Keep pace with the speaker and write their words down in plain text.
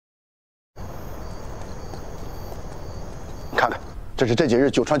这是这几日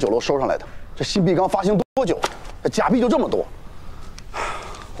九川酒楼收上来的。这新币刚发行多久，这假币就这么多。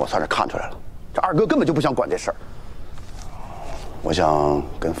我算是看出来了，这二哥根本就不想管这事儿。我想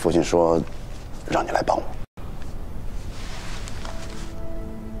跟父亲说，让你来帮我。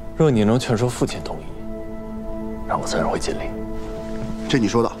若你能劝说父亲同意，让我自然会尽力。这你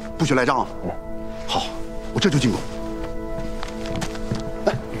说的，不许赖账啊！好，我这就进宫。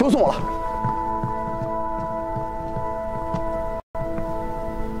哎，不用送我了。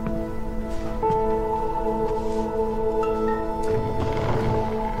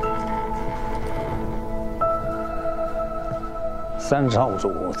三少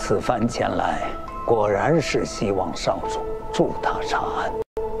主此番前来，果然是希望少主助他查案。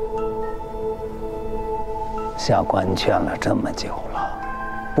下官劝了这么久了，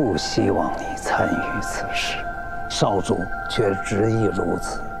不希望你参与此事，少主却执意如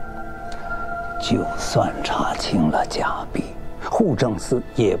此。就算查清了假币，户政司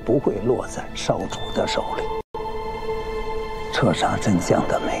也不会落在少主的手里。彻查真相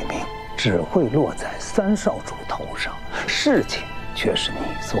的美名只会落在三少主头上，事情却是你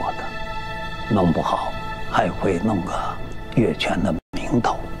做的，弄不好还会弄个越权的名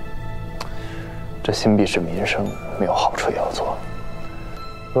头。这新币是民生，没有好处也要做。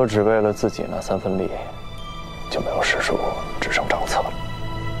若只为了自己那3分利，就没有实属，只剩账册了。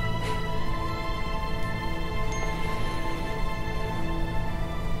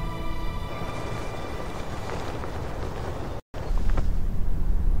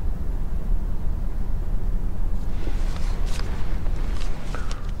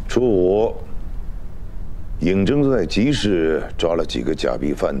初五，尹征在集市抓了几个假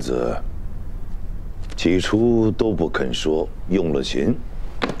币贩子，起初都不肯说，用了刑，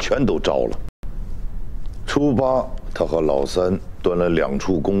全都招了。初八，他和老三端了2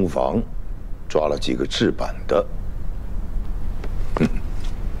处公房，抓了几个制版的。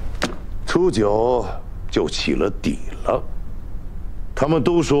初九就起了底了，他们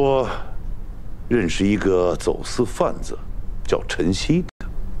都说认识一个走私贩子，叫陈曦。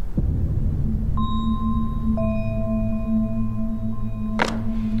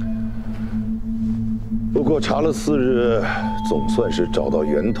不过查了4日，总算是找到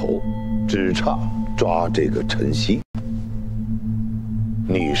源头，只差抓这个陈曦。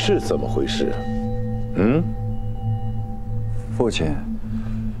你是怎么回事？父亲，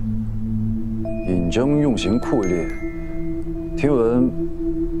尹征用刑酷烈，听闻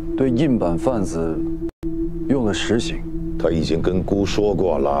对印版贩子用了实刑。他已经跟姑说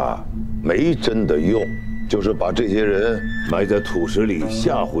过了，没真的用，就是把这些人埋在土石里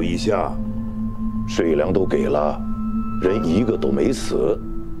吓唬一下。税粮都给了，人一个都没死。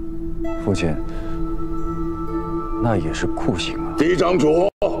父亲，那也是酷刑啊！嫡长主，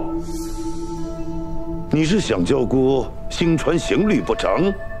你是想叫姑心传刑律不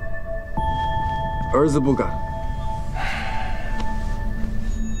成？儿子不敢。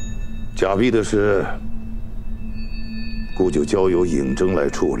假币的事，姑就交由尹征来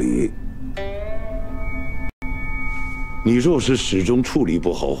处理。你若是始终处理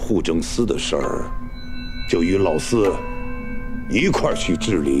不好户政司的事儿，就与老四一块儿去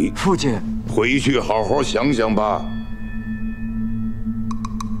治理。父亲，回去好好想想吧。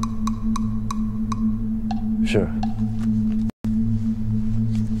是。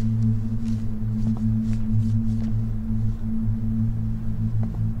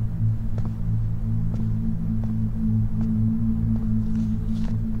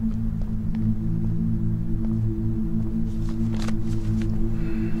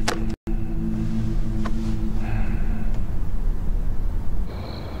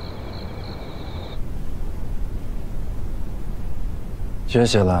接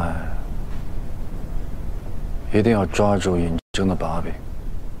下来一定要抓住尹征的把柄。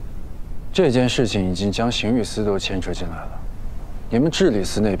这件事情已经将刑狱司都牵扯进来了，你们治理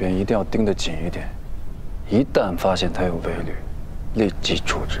司那边一定要盯得紧一点，一旦发现他有违律，立即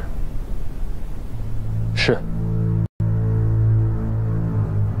处置。是。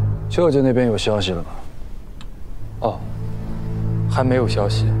舅舅那边有消息了吗？哦，还没有消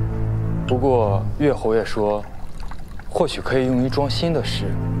息。不过岳侯爷说，或许可以用一桩新的事，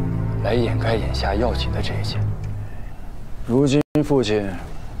来掩盖眼下要紧的这一切。如今父亲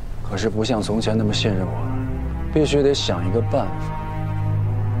可是不像从前那么信任我了，必须得想一个办法，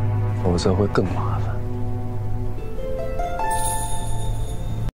否则会更麻烦。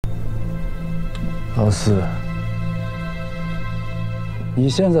老四，你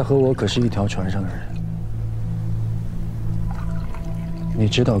现在和我可是一条船上的人，你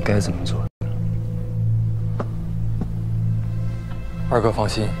知道该怎么做。二哥放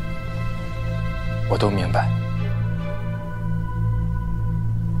心，我都明白。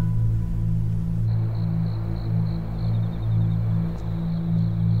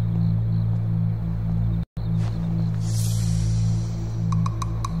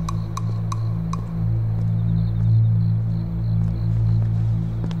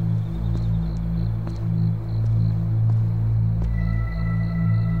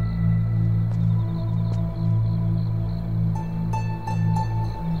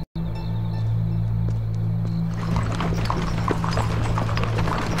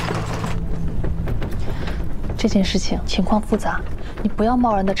这件事情情况复杂，你不要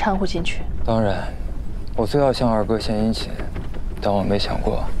贸然的掺和进去。当然，我最要向二哥献殷勤，但我没想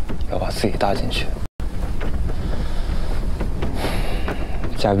过要把自己搭进去。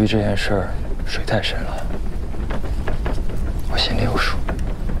假币这件事儿水太深了，我心里有数。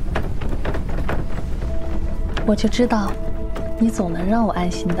我就知道，你总能让我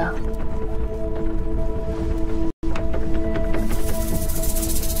安心的。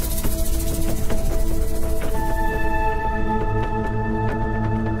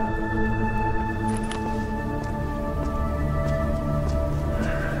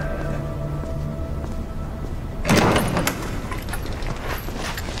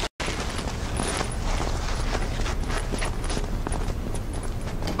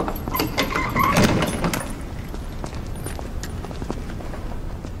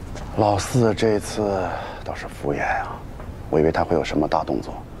老四这次倒是敷衍啊，我以为他会有什么大动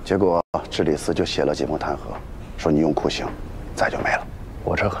作，结果治理司就写了几封弹劾，说你用酷刑，再就没了。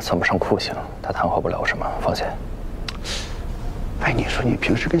我这可算不上酷刑，他弹劾不了什么，放心。哎，你说你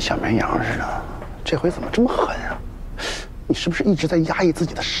平时跟小绵羊似的，这回怎么这么狠啊？你是不是一直在压抑自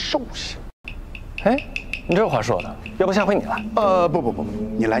己的兽性？哎，你这话说的，要不下回你来？不，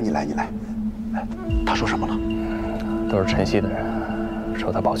你来。哎，他说什么了？都是晨曦的人。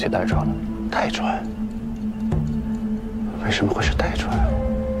说他跑去代传了，代传？为什么会是代传？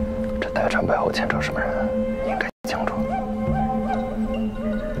这代传背后牵扯什么人，你应该清楚。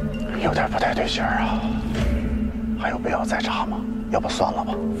有点不太对劲儿啊！还有必要再查吗？要不算了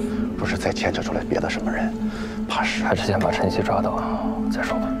吧。若是再牵扯出来别的什么人，怕是还是先把晨曦抓到再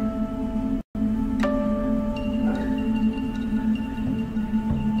说吧。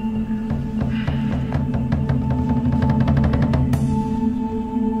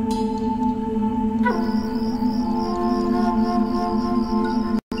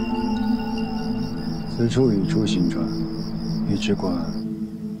此处已出行传，你只管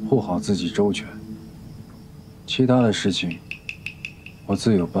护好自己周全，其他的事情我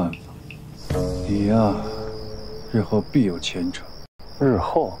自有办法。你呀，日后必有前程。日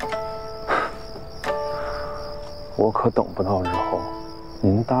后，我可等不到日后。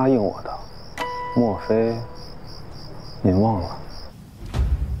您答应我的，莫非您忘了？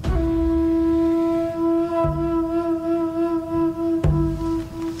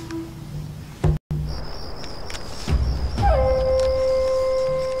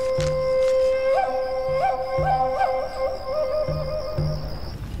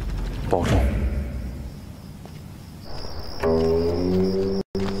保重。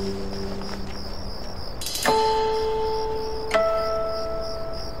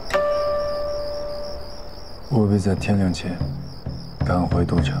务必在天亮前赶回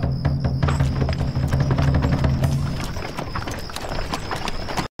都城。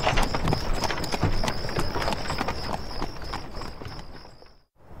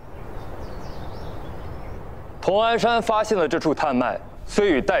同安山发现了这处探脉，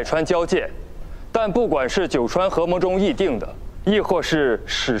虽与代川交界，但不管是九川合盟中议定的，亦或是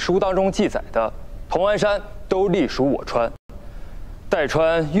史书当中记载的，同安山都隶属我川。代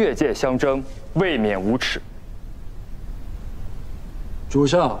川越界相争，未免无耻。主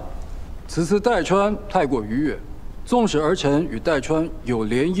上，此次代川太过逾越，纵使儿臣与代川有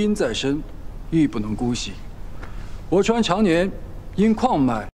联姻在身，亦不能姑息。我川常年因矿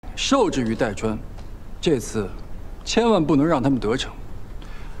脉受制于代川，这次千万不能让他们得逞。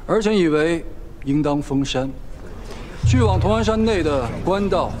儿臣以为应当封山，去往同安山内的官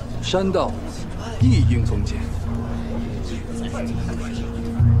道、山道，亦应从简。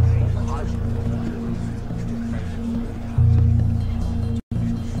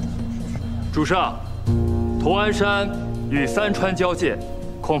主上，同安山与三川交界，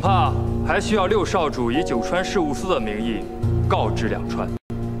恐怕还需要六少主以九川事务司的名义告知两川。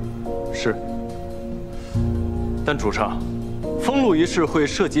是。但主上，封路一事会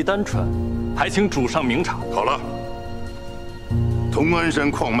涉及单川，还请主上明察。好了，同安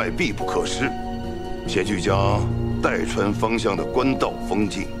山矿脉必不可失，先去将代川方向的官道封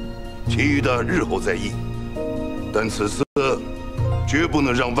禁，其余的日后再议。但此次绝不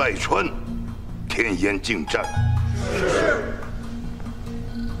能让外川添烟进战。是。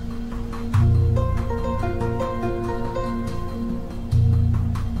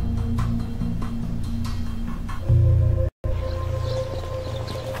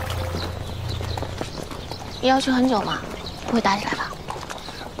你要去很久吗？不会打起来吧？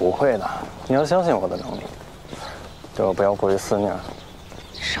不会的，你要相信我的能力，就不要过于肆虐。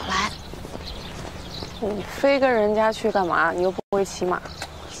少来！你非跟人家去干嘛？你又不会骑马。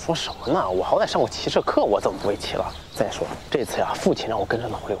说什么呢？我好歹上过骑射课，我怎么不会骑了？再说这次呀，父亲让我跟着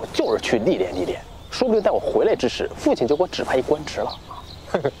老六，我就是去历练历练。说不定在我回来之时，父亲就给我指派一官职了。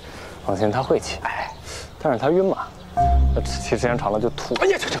放心，他会骑，但是他晕马，骑时间长了就吐。哎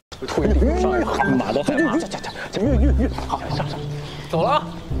呀，吐一地上，马都害怕。晕，好，上，走了啊。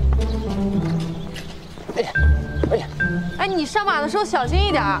哎，你上马的时候小心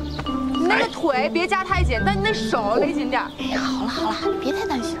一点，你那个腿别夹太紧，但你那手勒紧点。哎，好了，别太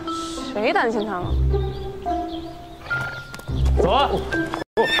担心了。谁担心他了？走啊！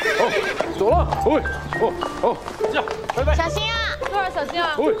走了。下，拜拜。小心啊！路上小心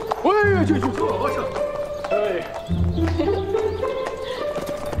啊！去，我去。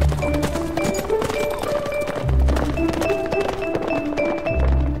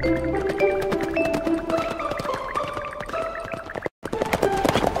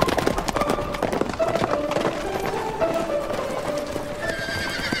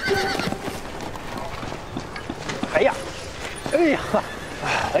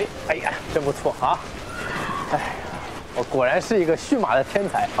哎呀，真不错啊！我果然是一个驯马的天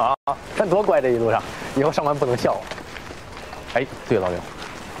才啊！看多乖，这一路上，以后上班不能笑我。哎，对，老刘，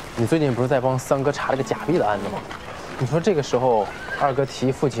你最近不是在帮三哥查了个假币的案子吗？你说这个时候二哥提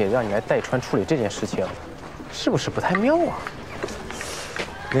议父亲让你来代川处理这件事情，是不是不太妙啊？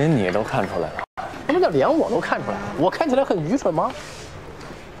连你都看出来了？什么叫连我都看出来了？我看起来很愚蠢吗？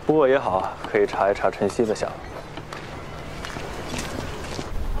不过也好，可以查一查晨曦的下落。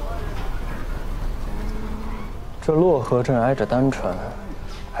这洛河镇挨着丹川，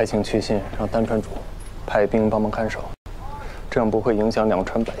还请去信让丹川主派兵帮忙看守，这样不会影响两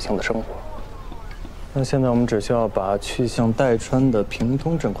川百姓的生活。那现在我们只需要把去向代川的平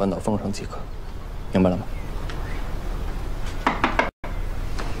东镇官道封上即可，明白了吗？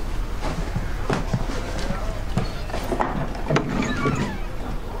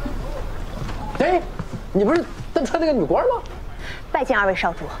哎，你不是丹川那个女官吗？拜见二位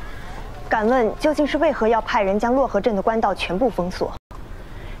少主。敢问究竟是为何要派人将洛河镇的官道全部封锁？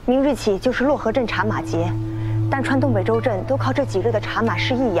明日起就是洛河镇茶马节，丹川东北州镇都靠这几日的茶马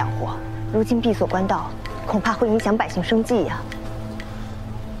市役养活，如今闭锁官道，恐怕会影响百姓生计呀。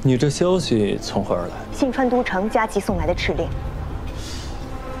你这消息从何而来？信川都城加急送来的敕令。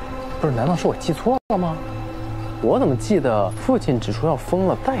不是，难道是我记错了吗？我怎么记得父亲只说要封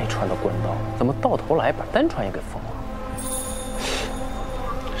了代川的官道，怎么到头来把丹川也给封了？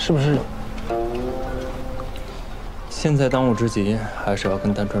是不是？现在当务之急还是要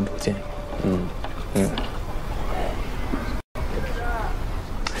跟丹川主见一面。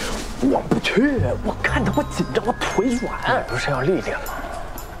我不去，我看着我紧张，我腿软。不是要历练吗？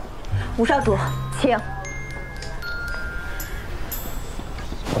吴少主，请。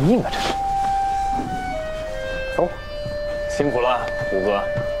我命啊，这是。走，辛苦了，虎哥。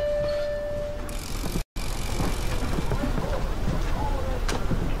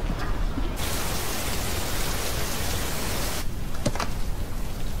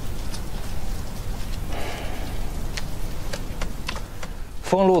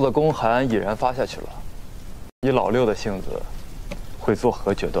封路的公函已然发下去了，以老六的性子，会作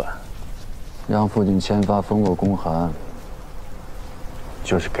何决断？让父亲签发封路公函，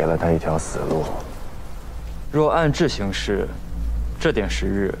就是给了他一条死路。若按制行事，这点时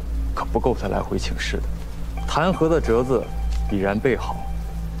日可不够他来回请示的。弹劾的折子已然备好，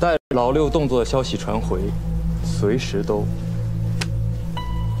待老六动作的消息传回，随时都。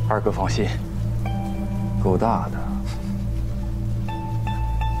二哥放心，够大的。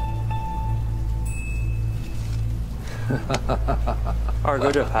二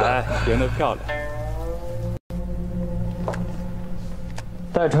哥这牌赢得漂亮。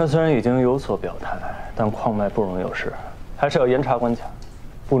代川虽然已经有所表态，但矿脉不容有失，还是要严查关卡，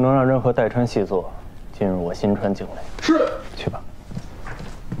不能让任何代川细作进入我新川境内。是，去吧。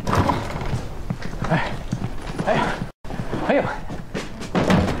哎呦！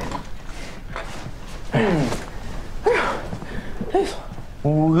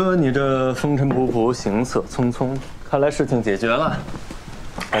五哥，你这风尘仆仆，行色匆匆，看来事情解决了。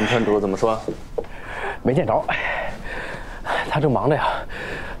丹川主怎么说？没见着，他正忙着呀，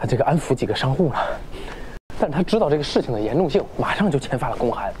这个安抚几个商户呢。但他知道这个事情的严重性，马上就签发了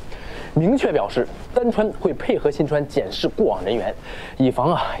公函，明确表示丹川会配合新川检视过往人员，以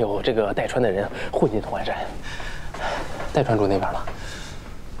防有这个代川的人混进同安山。代川主那边呢？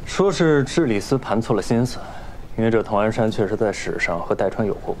说是治理司盘错了心思。因为这同安山确实在史上和代川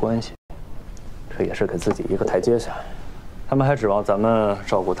有过关系，这也是给自己一个台阶下。他们还指望咱们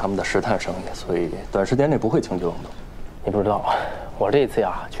照顾他们的石炭生意，所以短时间内不会轻举妄动。你不知道，我这次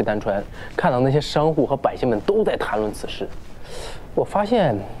去丹川，看到那些商户和百姓们都在谈论此事，我发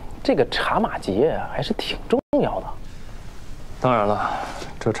现这个茶马节还是挺重要的。当然了，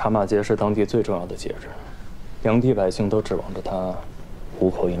这茶马节是当地最重要的节日，两地百姓都指望着它糊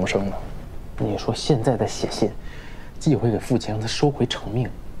口营生呢。你说现在的写信，寄回给父亲让他收回成命，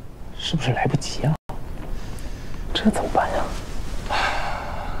是不是来不及啊？这怎么办呀？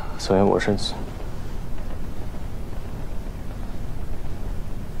所以我是。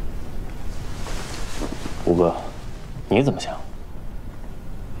吴哥，你怎么想？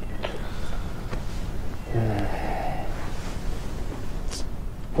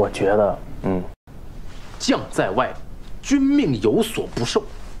我觉得，将在外，君命有所不受，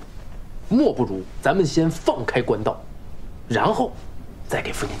莫不如咱们先放开官道，然后再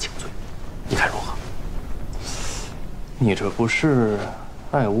给父亲请罪，你看如何？你这不是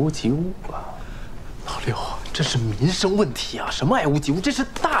爱屋及乌吧？老六，这是民生问题啊，什么爱屋及乌，这是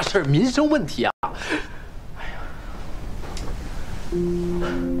大事，民生问题啊！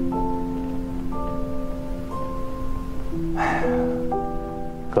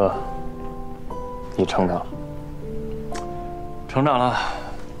哥，你成长了，成长了。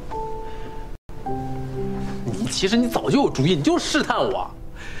其实你早就有主意，你就是试探我。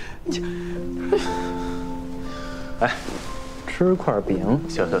哎，吃块饼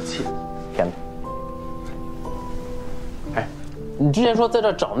消消气，甜的。哎，你之前说在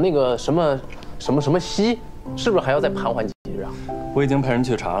这找那个什么西，是不是还要再盘桓几日啊？我已经派人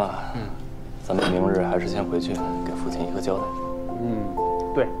去查了。咱们明日还是先回去给父亲一个交代。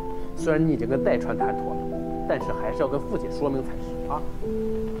对，虽然你已经跟代川谈妥了，但是还是要跟父亲说明才是啊。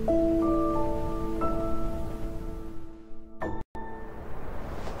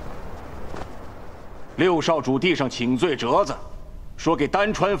六少主递上请罪折子，说给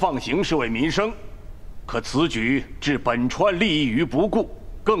丹川放行是为民生，可此举置本川利益于不顾，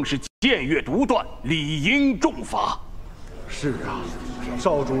更是僭越独断，理应重罚。是啊，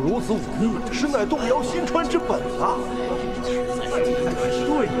少主如此忤逆，实乃动摇新川之本啊！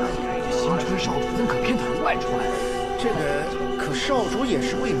对呀，新川少主怎可偏袒外川？这个可少主也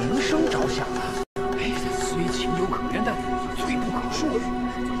是为民生着想啊！哎，虽情有可原，但罪不可恕。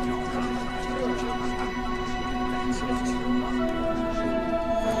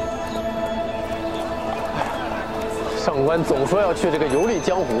上官总说要去这个游历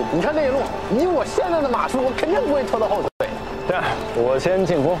江湖，你看这一路，以我现在的马术，我肯定不会拖到后腿。这样，我先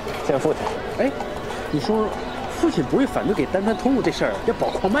进宫见父亲。哎，你说父亲不会反对给丹川通路这事儿要保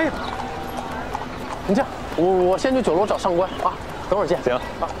矿脉吧？你这样，我先去酒楼找上官啊，等会儿见。行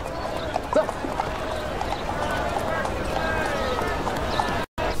啊，走。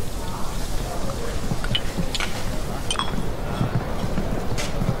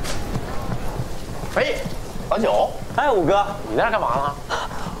哎，老九。哎，五哥，你在这干嘛呢？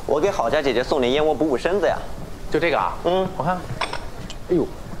我给郝家姐姐送点燕窝补补身子呀。就这个啊？我看。哎呦，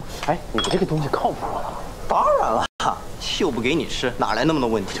哎，你这个东西靠谱吗？当然了，就不给你吃，哪来那么多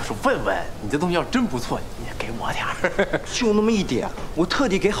问题？就是问问，你这东西要真不错，你也给我点儿。就那么一点，我特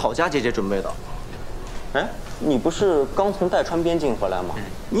地给郝家姐姐准备的。哎，你不是刚从代川边境回来吗？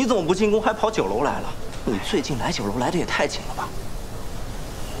你怎么不进宫，还跑酒楼来了？你最近来酒楼来的也太勤了吧？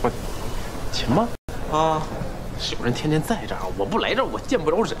我勤吗？啊。有人天天在这儿，我不来这儿，我见不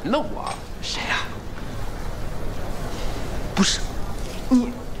着人呢。我谁呀？不是，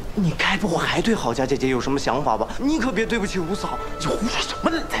你该不会还对郝家姐姐有什么想法吧？你可别对不起五嫂。你胡说什么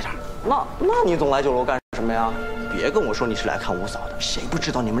呢？你在这儿？那你总来酒楼干什么呀？别跟我说你是来看五嫂的，谁不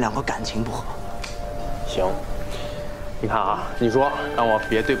知道你们两个感情不和？行，你看啊，你说让我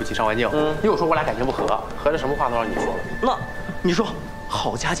别对不起上官静，又说我俩感情不和，合着什么话都让你说了。那你说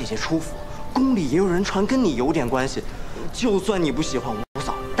郝家姐姐出府。宫里也有人传跟你有点关系，就算你不喜欢五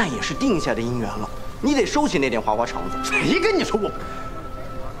嫂，但也是定下的姻缘了，你得收起那点花花肠子。谁跟你说我？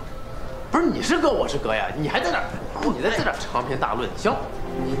不是你是哥我是哥呀，你还在那儿，你在这儿长篇大论。行，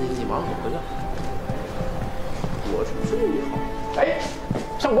你忙你回去。我出身也好。哎，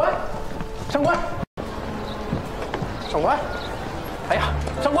上官，上官，上官，哎呀，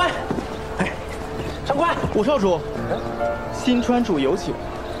上官，哎，上官，五少主，新川主有请。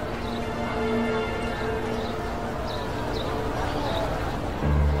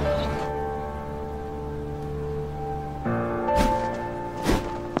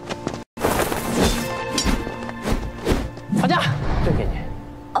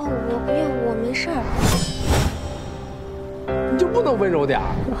温柔点，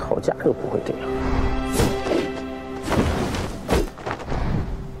郝家可不会这样。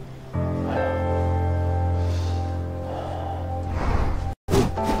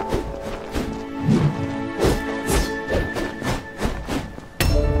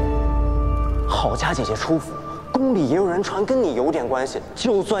郝家姐姐出府，宫里也有人传跟你有点关系，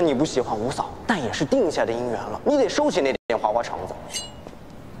就算你不喜欢五嫂，但也是定下的姻缘了，你得收起那点花花肠子。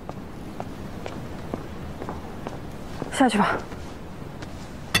下去吧。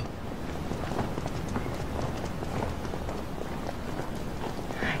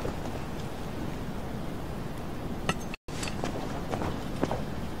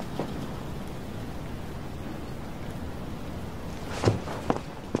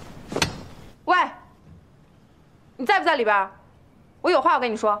喂，你在不在里边？我有话要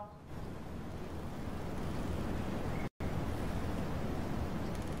跟你说。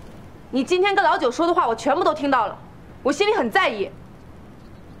你今天跟老九说的话，我全部都听到了，我心里很在意。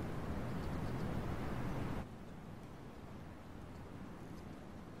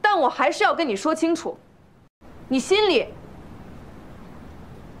但我还是要跟你说清楚，你心里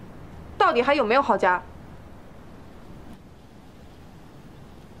到底还有没有郝家？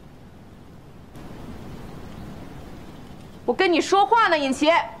我跟你说话呢，尹琪，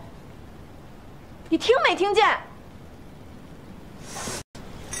你听没听见？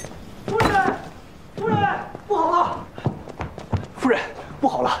夫人，夫人，不好了！夫人，不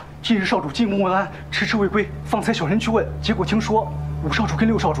好了！近日少主进宫问安，迟迟未归。方才小人去问，结果听说5少主跟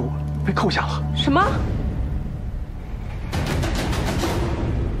6少主被扣下了。什么？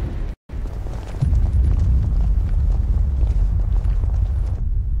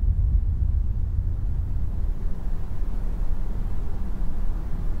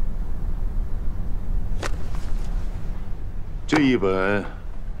这一本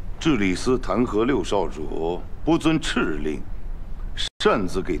治理司弹劾6少主不遵敕令，擅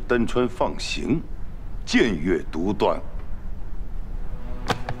自给丹川放行，僭越独断。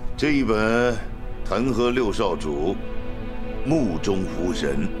这一本弹劾6少主目中无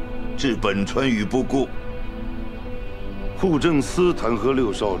人，置本川于不顾。户政司弹劾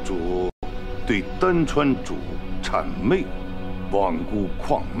6少主对丹川主谄媚，罔顾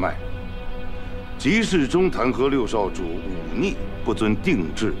矿脉。集市中弹劾6少主忤逆，不遵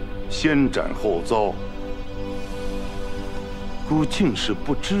定制，先斩后奏。姑竟是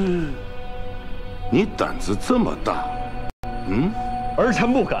不知，你胆子这么大，儿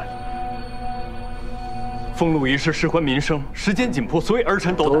臣不敢。封路一事事关民生，时间紧迫，所以儿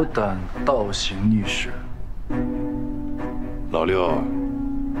臣斗胆倒行逆施。老六，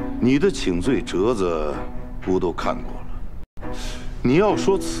你的请罪折子姑都看过了。你要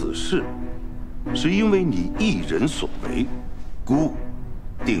说此事是因为你一人所为，姑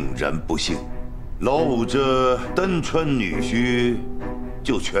定然不信。老五这丹川女婿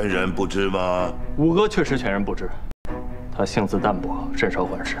就全然不知吗？五哥确实全然不知，他性子淡薄，甚少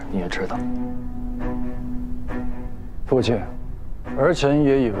管事，你也知道。父亲，儿臣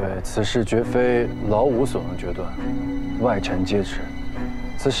也以为此事绝非老五所能决断，外臣皆知，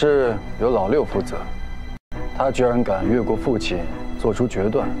此事由老六负责。他居然敢越过父亲做出决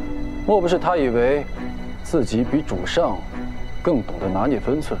断，莫不是他以为自己比主上更懂得拿捏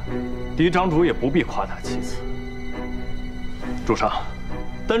分寸？嫡长主也不必夸大其词。主上，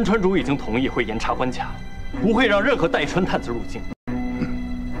丹川主已经同意会严查关卡，不会让任何代川探子入境。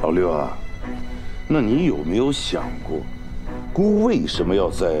老六啊，那你有没有想过，姑为什么要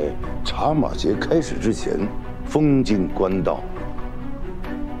在茶马节开始之前封禁官道？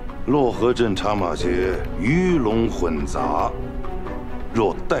洛河镇茶马节鱼龙混杂，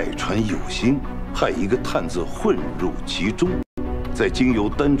若代传有心，害一个探子混入其中，再经由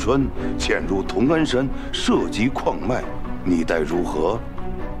丹川潜入同安山，涉及矿脉，你待如何？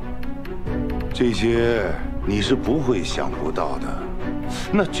这些你是不会想不到的。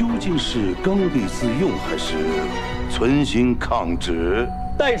那究竟是刚愎自用，还是存心抗旨？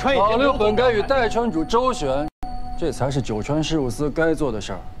代川老六本该与代川主周旋，这才是九川事务司该做的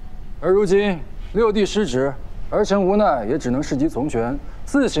事儿。而如今六弟失职，儿臣无奈也只能适机从权，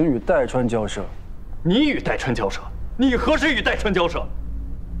自行与代川交涉。你与代川交涉？你何时与代川交涉？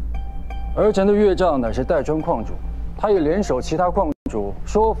儿臣的岳丈乃是代川矿主，他已联手其他矿主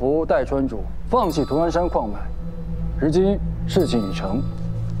说服代川主放弃同安山矿脉。如今事情已成，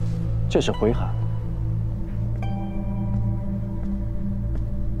这是回函。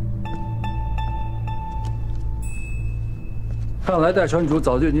看来代川主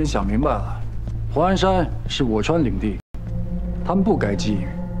早就已经想明白了，同安山是我川领地，他们不该觊觎。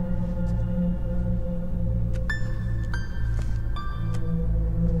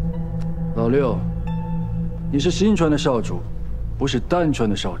老六，你是新川的少主，不是丹川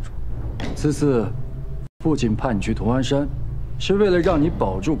的少主。此次父亲派你去同安山，是为了让你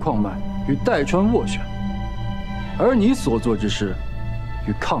保住矿脉，与代川斡旋。而你所做之事，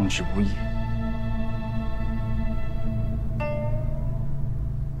与抗旨无异。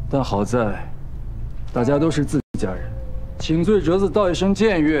但好在，大家都是自家人，请罪折子道一声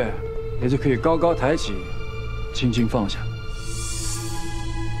僭越，也就可以高高抬起，轻轻放下。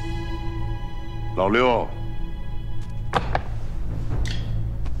老六，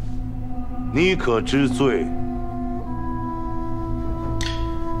你可知罪？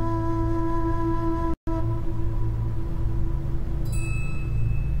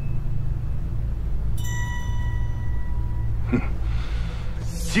哼，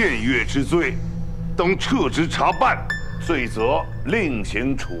僭越之罪，当撤职查办，罪责另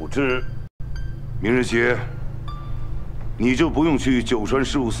行处置。明日起，你就不用去九川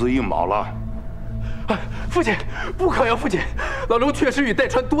事务司应马了。 父亲，不可呀！父亲，老刘确实与代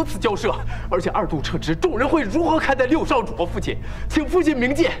川多次交涉，而且2度撤职，众人会如何看待六少主？父亲，请父亲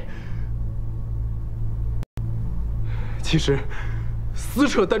明鉴。其实，私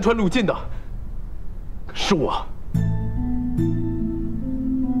撤丹川路禁的是我，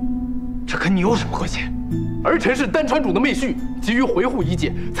这跟你有什么关系？儿臣是丹川主的妹婿，急于维护一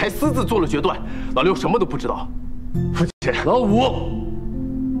界，才私自做了决断。老刘什么都不知道。父亲，老五。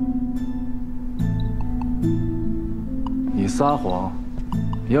 你撒谎，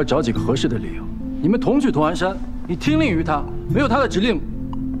也要找几个合适的理由。你们同去同安山，你听令于他，没有他的指令，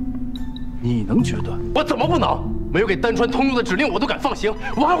你能决断？我怎么不能？没有给丹川通用的指令，我都敢放行，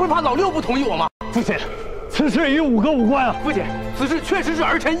我还会怕老六不同意我吗？父亲，此事与5哥无关啊！父亲，此事确实是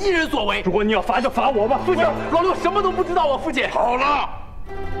儿臣一人所为。如果你要罚，就罚我吧。父亲，老六什么都不知道啊！父亲，好了，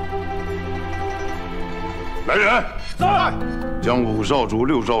来人，在，将5少主、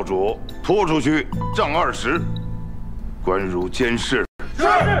6少主拖出去，杖20。 关入监室。是。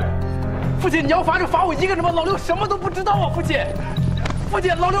父亲，你要罚就罚我一个人吧，老六什么都不知道啊！父亲，父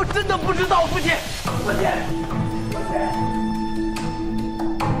亲，老六真的不知道，父亲，父亲，父亲。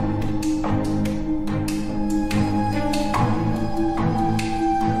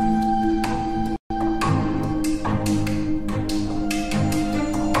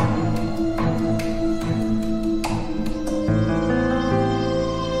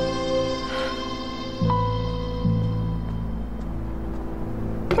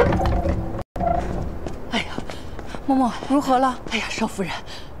 嬷嬷如何了？哎呀，少夫人，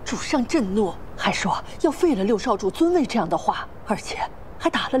主上震怒，还说要废了6少主尊位这样的话，而且还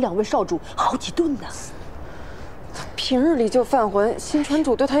打了2位少主好几顿呢。平日里就犯浑，新川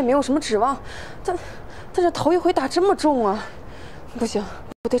主对他也没有什么指望，但这头一回打这么重啊！不行，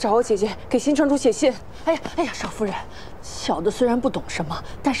我得找我姐姐给新川主写信。哎呀，少夫人，小的虽然不懂什么，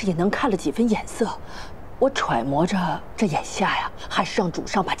但是也能看了几分眼色。我揣摩着这眼下呀，还是让主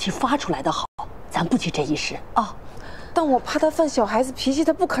上把气发出来的好，咱不急这一时啊。 但我怕他犯小孩子脾气，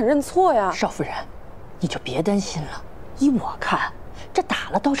他不肯认错呀。少夫人，你就别担心了。依我看，这打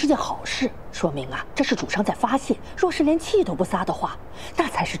了倒是件好事，说明啊，这是主上在发泄。若是连气都不撒的话，那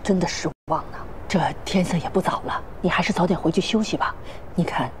才是真的失望呢。这天色也不早了，你还是早点回去休息吧。你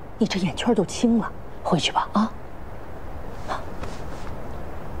看你这眼圈都青了，回去吧啊。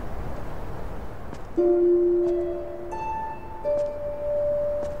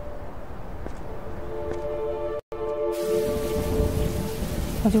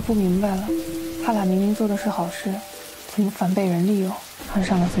我就不明白了，他俩明明做的是好事，怎么反被人利用，判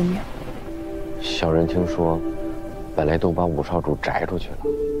上了罪名？小人听说，本来都把5少主摘出去了，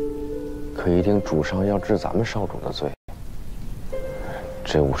可一听主上要治咱们少主的罪，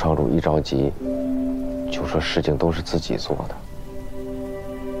这5少主一着急，就说事情都是自己做的，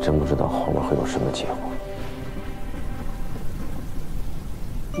真不知道后面会有什么结果。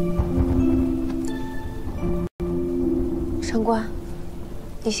 上官，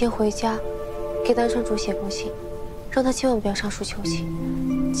你先回家，给丹川主写封信，让他千万不要上书求情。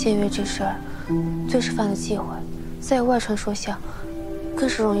僭越这事儿，最是犯了忌讳，再有外传说效，更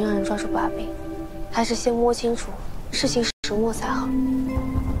是容易让人抓住把柄。还是先摸清楚事情始末才好。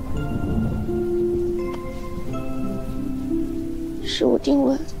事无定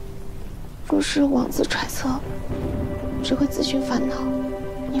论，若是妄自揣测，只会自寻烦恼。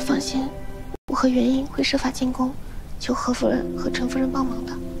你放心，我和元英会设法进宫。 求何夫人和陈夫人帮忙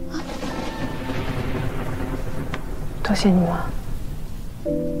的啊！多谢你妈。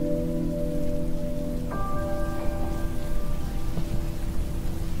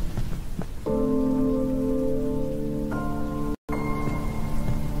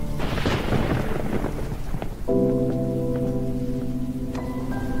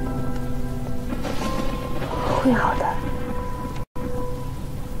会好的。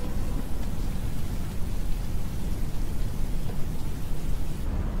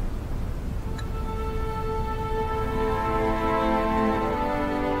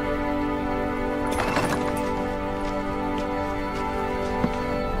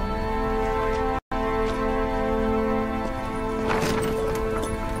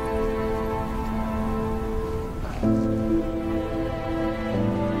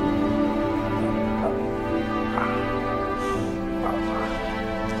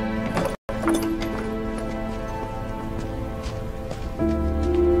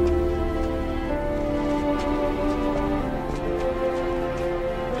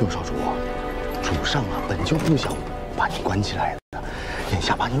六少主，主上啊本就不想把您关起来的，眼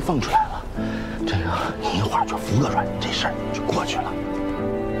下把您放出来了，这个你一会儿就服个软，这事儿就过去了。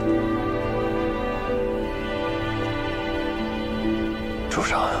主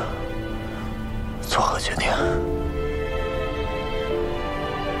上，作何决定？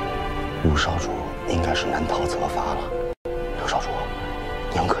五少主应该是难逃责罚了，六少主，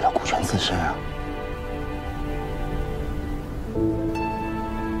您可要顾全自身啊。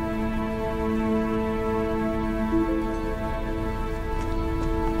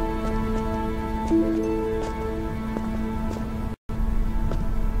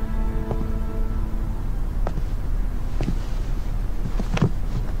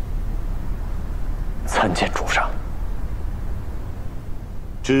 参见主上。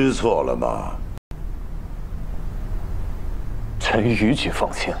知错了吗？臣逾矩奉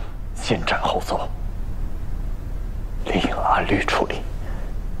行，先斩后奏，理应按律处理。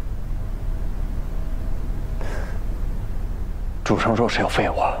主上若是要废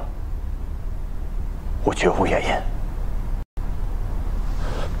我绝无怨言。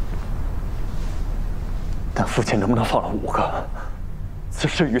但父亲能不能放了5个，此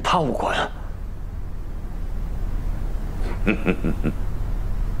事与他无关。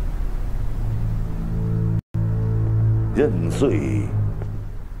认罪，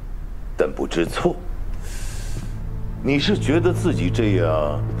但不知错。你是觉得自己这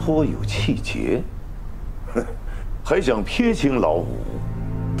样颇有气节，还想撇清老五？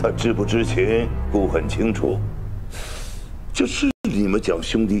他知不知情，姑很清楚。这是你们讲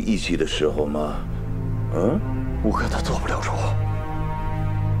兄弟义气的时候吗？5个他做不了主，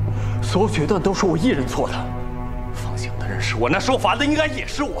所有决断都是我一人做的。放行的人是我，那受罚的应该也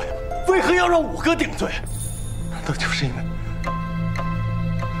是我呀，为何要让5个顶罪？ 难道就是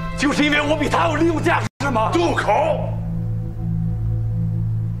因为我比他有利用价值吗？住口！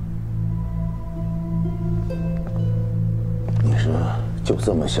你是就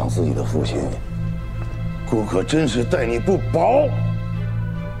这么想自己的父亲？姑可真是待你不薄。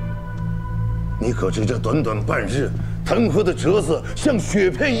你可知这短短半日，弹劾的折子像雪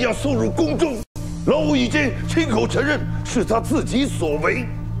片一样送入宫中，老五已经亲口承认是他自己所为，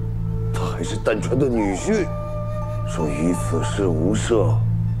他还是单纯的女婿。 说于此事无涉，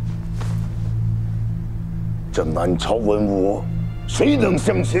这满朝文武，谁能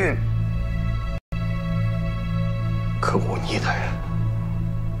相信？可忤逆的人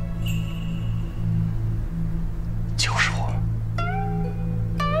就是我，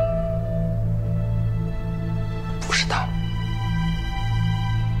不是他。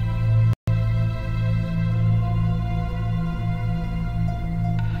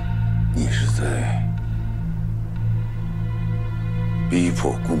你是在？ 逼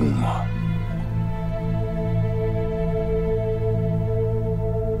迫姑吗？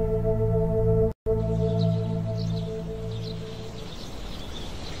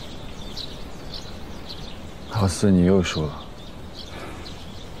阿四，你又输了。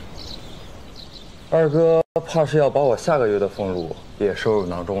二哥怕是要把我下个月的俸禄也收入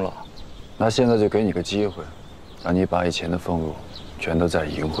囊中了。那现在就给你个机会，让你把以前的俸禄全都再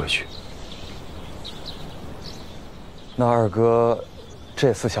赢回去。那二哥。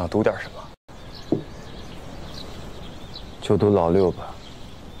 这次想赌点什么？就赌老六吧，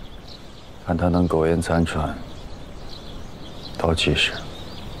看他能苟延残喘到几时。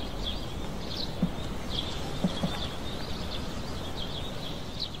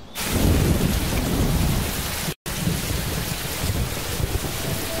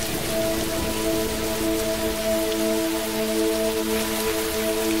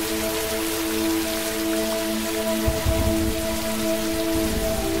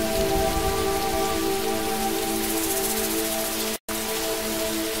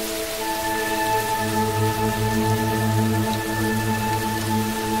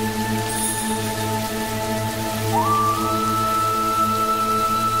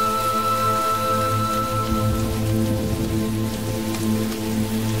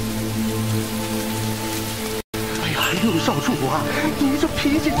六少主啊，你这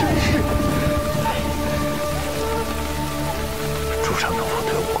脾气真是……主上能否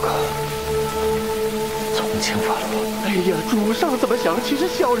对5个从轻发落？哎呀，主上怎么想，岂是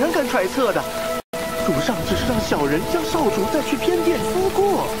小人敢揣测的？主上只是让小人将少主再去偏殿思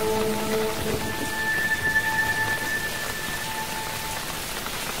过。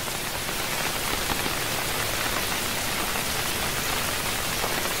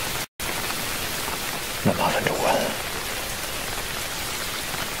那麻烦主官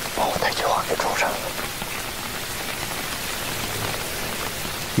帮我带句话给主上，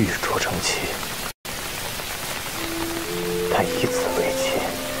玉镯成妻，他以此为妻。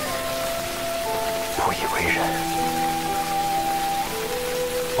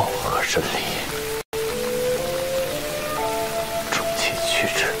顺利，祝其曲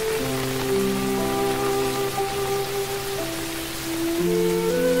折。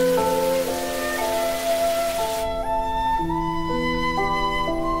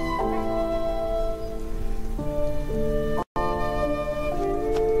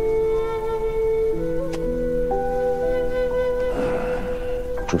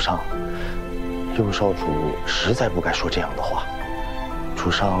主上，六少主实在不该说这样的话。主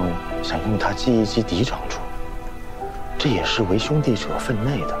上想用他激一激嫡长主，这也是为兄弟者分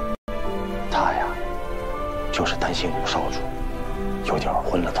内的。他呀，就是担心五少主有点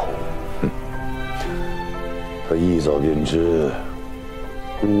昏了头。他一早便知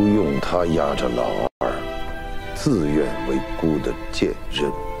孤用他压着老二，自愿为孤的贱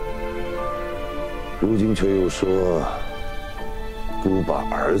人，如今却又说孤把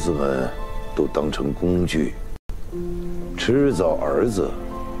儿子们都当成工具，迟早儿子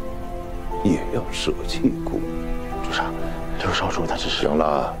也要舍弃孤。主上，六少主他只是……行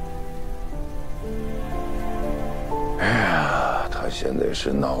了，哎呀，他现在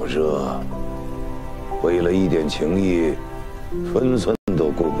是脑热，为了一点情谊，分寸都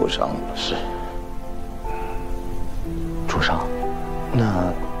顾不上了。是。主上，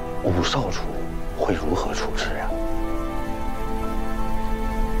那五少主会如何处置呀？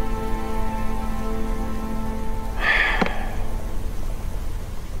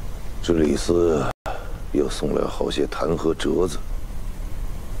知礼司又送来好些弹劾折子，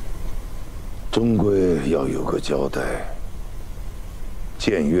终归要有个交代。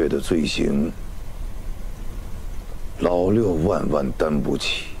僭越的罪行，老六万万担不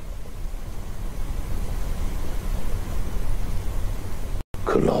起。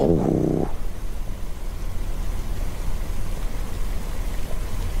可老五，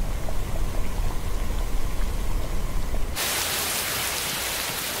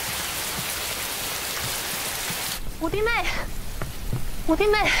五弟妹，五弟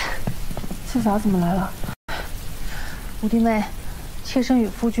妹，四嫂怎么来了？五弟妹，妾身与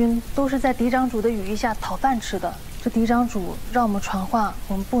夫君都是在嫡长主的羽翼下讨饭吃的。这嫡长主让我们传话，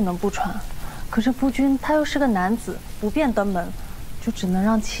我们不能不传。可是夫君他又是个男子，不便登门，就只能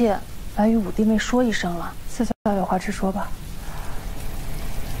让妾来与五弟妹说一声了。四嫂有话直说吧。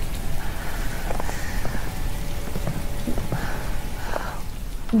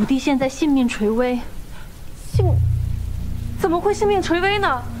五弟现在性命垂危。怎么会性命垂危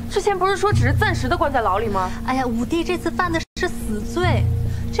呢？之前不是说只是暂时的关在牢里吗？哎呀，五弟这次犯的是死罪，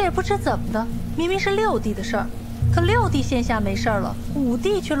这也不知怎么的，明明是六弟的事儿，可六弟现下没事儿了，五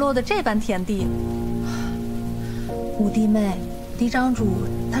弟却落得这般田地。五弟妹，嫡长主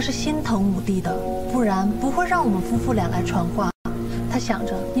他是心疼五弟的，不然不会让我们夫妇俩来传话。他想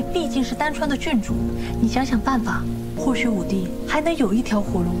着你毕竟是丹川的郡主，你想想办法，或许五弟还能有一条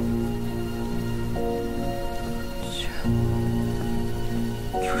活路。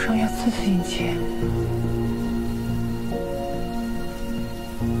主上要次次迎接。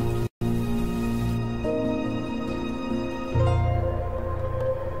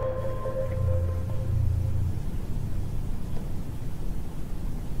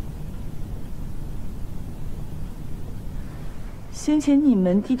先前你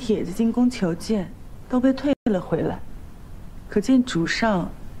们递帖子进宫求见，都被退了回来，可见主上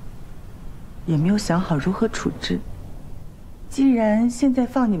也没有想好如何处置。既然现在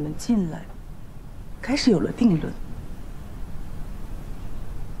放你们进来，开始有了定论。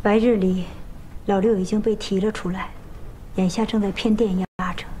白日里，老六已经被提了出来，眼下正在偏殿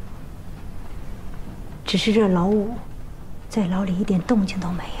压着。只是这老五，在牢里一点动静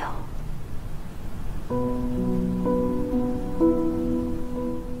都没有。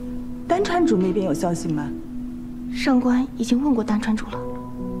丹川主那边有消息吗？上官已经问过丹川主了，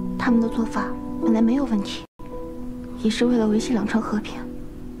他们的做法本来没有问题，也是为了维系两川和平。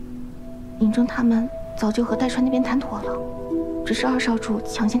嬴政他们早就和代川那边谈妥了，只是二少主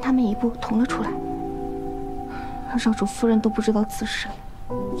抢先他们一步同了出来。二少主夫人都不知道此事，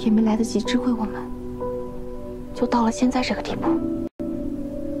也没来得及知会我们，就到了现在这个地步。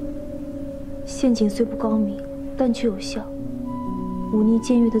陷阱虽不高明，但却有效。忤逆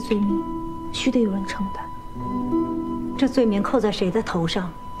僭越的罪名，须得有人承担。这罪名扣在谁的头上，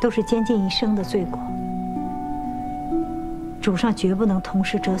都是监禁一生的罪过。主上绝不能同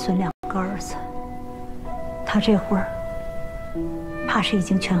时折损两个儿子。他这会儿，怕是已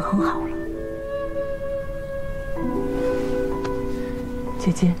经权衡好了。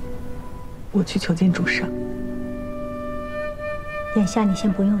姐姐，我去求见主上。眼下你先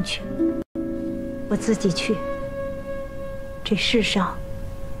不用去，我自己去。这世上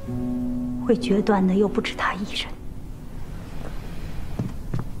会决断的又不止他一人。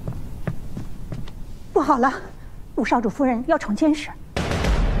不好了，五少主夫人要闯监视，